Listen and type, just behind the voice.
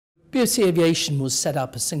BOC Aviation was set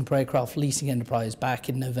up as Singapore Aircraft Leasing Enterprise back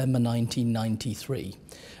in November 1993.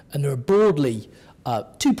 And there are broadly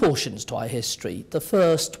two portions to our history. The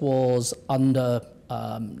first was under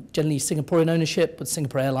generally Singaporean ownership with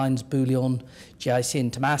Singapore Airlines, Bullion, GIC and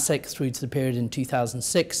Temasek through to the period in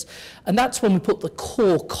 2006. And that's when we put the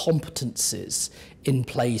core competencies in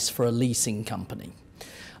place for a leasing company.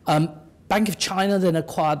 Bank of China then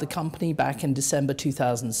acquired the company back in December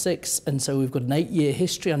 2006, and so we've got an 8-year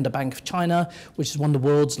history under Bank of China, which is one of the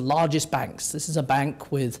world's largest banks. This is a bank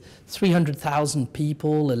with 300,000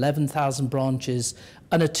 people, 11,000 branches,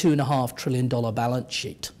 and a $2.5 trillion balance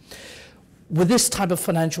sheet. With this type of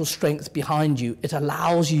financial strength behind you, it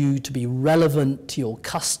allows you to be relevant to your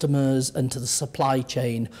customers and to the supply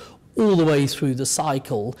chain all the way through the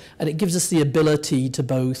cycle, and it gives us the ability to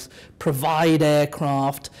both provide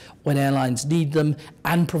aircraft when airlines need them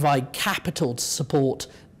and provide capital to support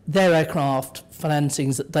their aircraft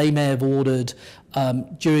financings that they may have ordered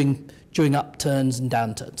during upturns and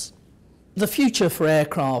downturns. The future for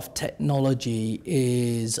aircraft technology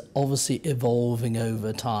is obviously evolving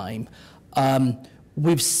over time.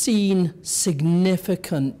 We've seen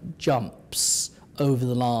significant jumps over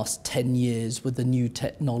the last 10 years with the new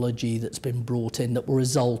technology that's been brought in that will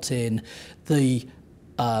result in the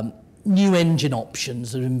new engine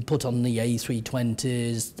options that have been put on the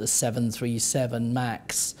A320s, the 737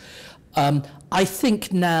 MAX. I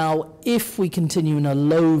think now, if we continue in a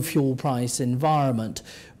low fuel price environment,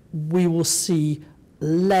 we will see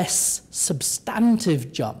less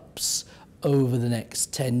substantive jumps over the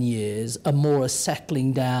next 10 years and more a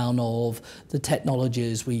settling down of the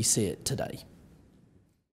technology as we see it today.